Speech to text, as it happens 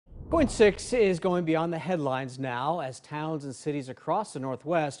KOIN 6 is going beyond the headlines now as towns and cities across the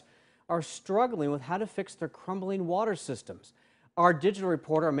Northwest are struggling with how to fix their crumbling water systems. Our digital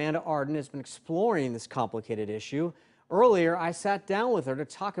reporter Amanda Arden has been exploring this complicated issue. Earlier, I sat down with her to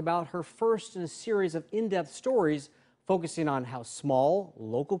talk about her first in a series of in-depth stories focusing on how small,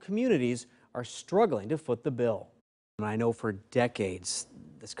 local communities are struggling to foot the bill. And I know for decades,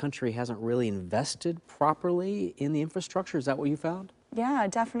 this country hasn't really invested properly in the infrastructure. Is that what you found? Yeah,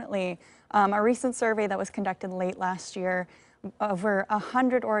 definitely. A recent survey that was conducted late last year, over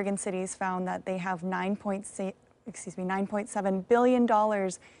 100 Oregon cities found that they have $9.7 billion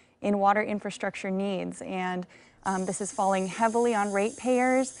in water infrastructure needs. And this is falling heavily on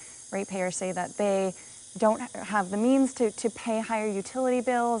ratepayers. Ratepayers say that they don't have the means to pay higher utility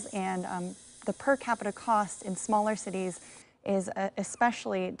bills, and the per capita cost in smaller cities is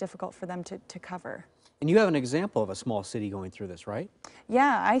especially difficult for them to cover. And you have an example of a small city going through this, right?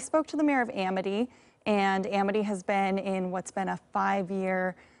 Yeah, I spoke to the mayor of Amity, and Amity has been in what's been a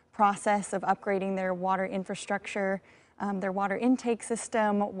 5-year process of upgrading their water infrastructure, their water intake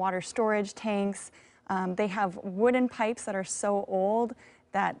system, water storage tanks. They have wooden pipes that are so old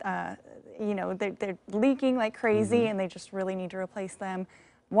that they're leaking like crazy, and they just really need to replace them.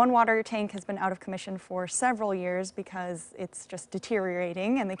 One water tank has been out of commission for several years because it's just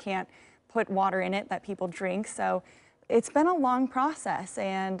deteriorating and they can't put water in it that people drink. So it's been a long process,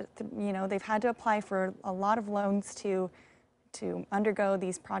 and they've had to apply for a lot of loans to undergo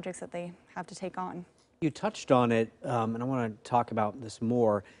these projects that they have to take on. You touched on it, and I want to talk about this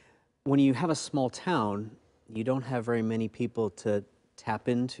more. When you have a small town, you don't have very many people to tap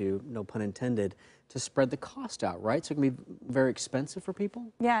into, no pun intended, to spread the cost out, right? So it can be very expensive for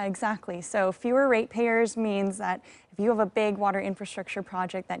people? Yeah, exactly. So fewer ratepayers means that if you have a big water infrastructure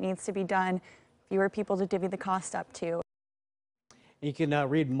project that needs to be done, fewer people to divvy the cost up to. You can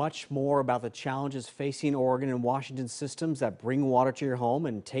read much more about the challenges facing Oregon and Washington systems that bring water to your home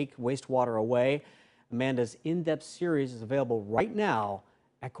and take wastewater away. Amanda's in-depth series is available right now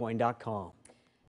at KOIN.com.